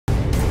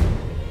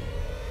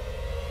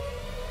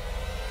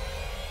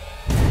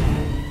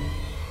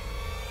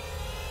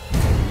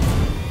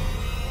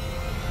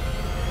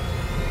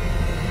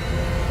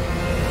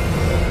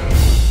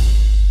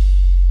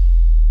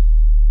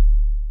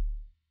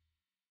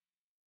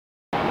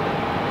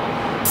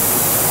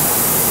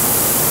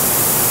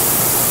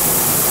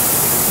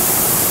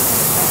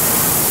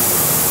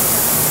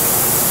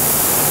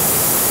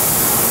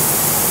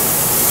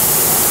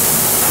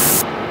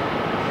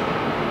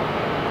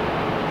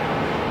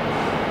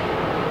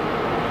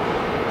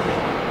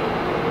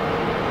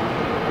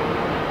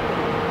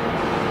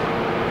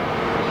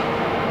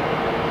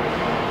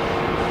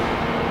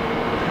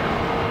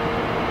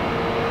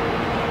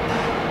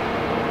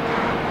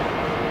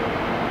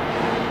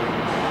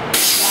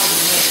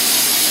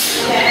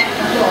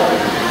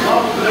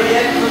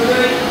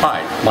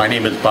My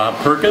name is Bob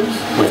Perkins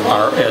with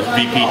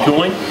RSVP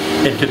Tooling,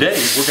 and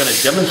today we're going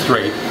to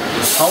demonstrate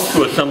how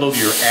to assemble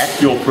your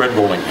axial thread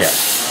rolling head.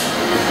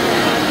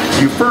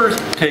 You first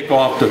take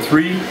off the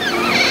 3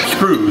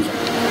 screws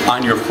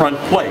on your front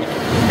plate,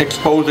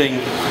 exposing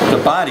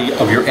the body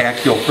of your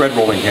axial thread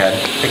rolling head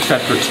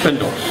eccentric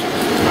spindles.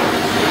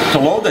 To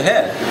load the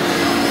head,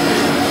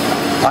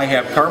 I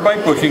have carbide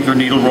bushings or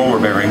needle roller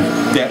bearings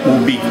that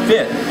will be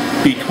fit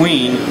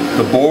between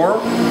the bore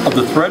of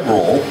the thread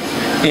roll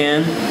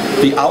and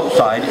the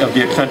outside of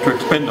the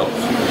eccentric spindles.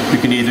 You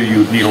can either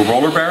use needle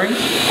roller bearings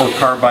or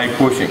carbide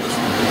bushings.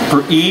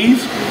 For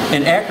ease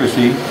and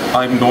accuracy,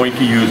 I'm going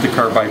to use the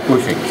carbide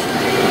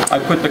bushings. I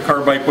put the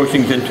carbide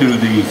bushings into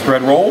the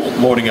thread rolls,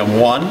 loading them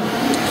 1,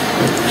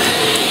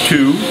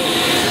 2,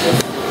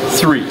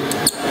 3.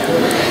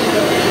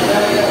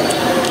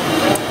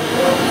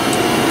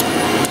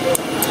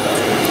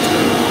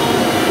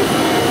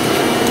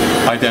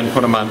 I then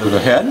put them onto the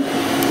head,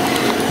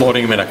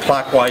 loading them in a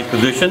clockwise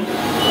position.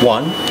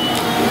 1,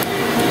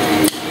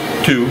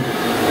 2,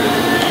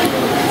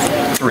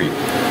 3.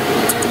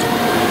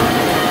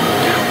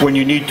 When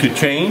you need to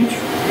change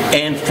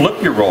and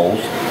flip your rolls,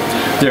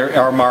 there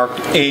are marked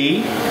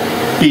A,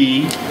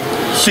 B,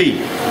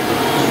 C.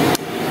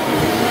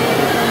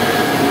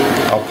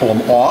 I'll pull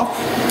them off.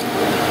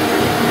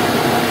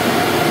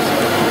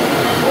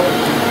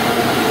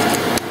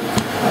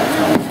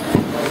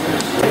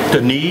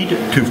 The need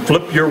to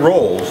flip your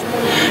rolls,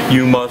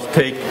 you must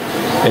take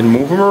and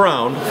move them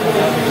around.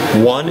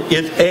 1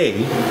 is A,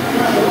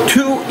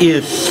 2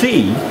 is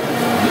C,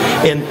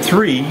 and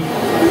 3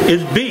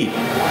 is B.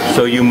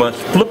 So you must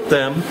flip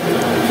them,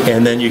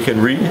 and then you can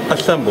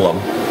reassemble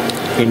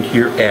them into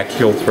your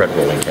axial thread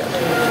rolling head.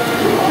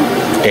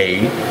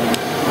 A,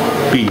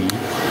 B,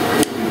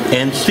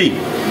 and C.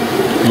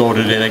 Load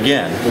it in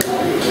again.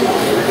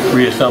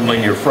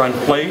 Reassembling your front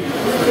plate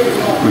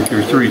with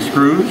your 3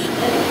 screws,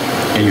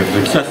 and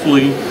you've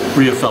successfully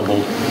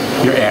reassembled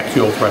your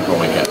axial thread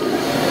rolling head.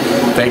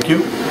 Thank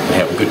you, and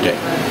have a good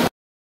day.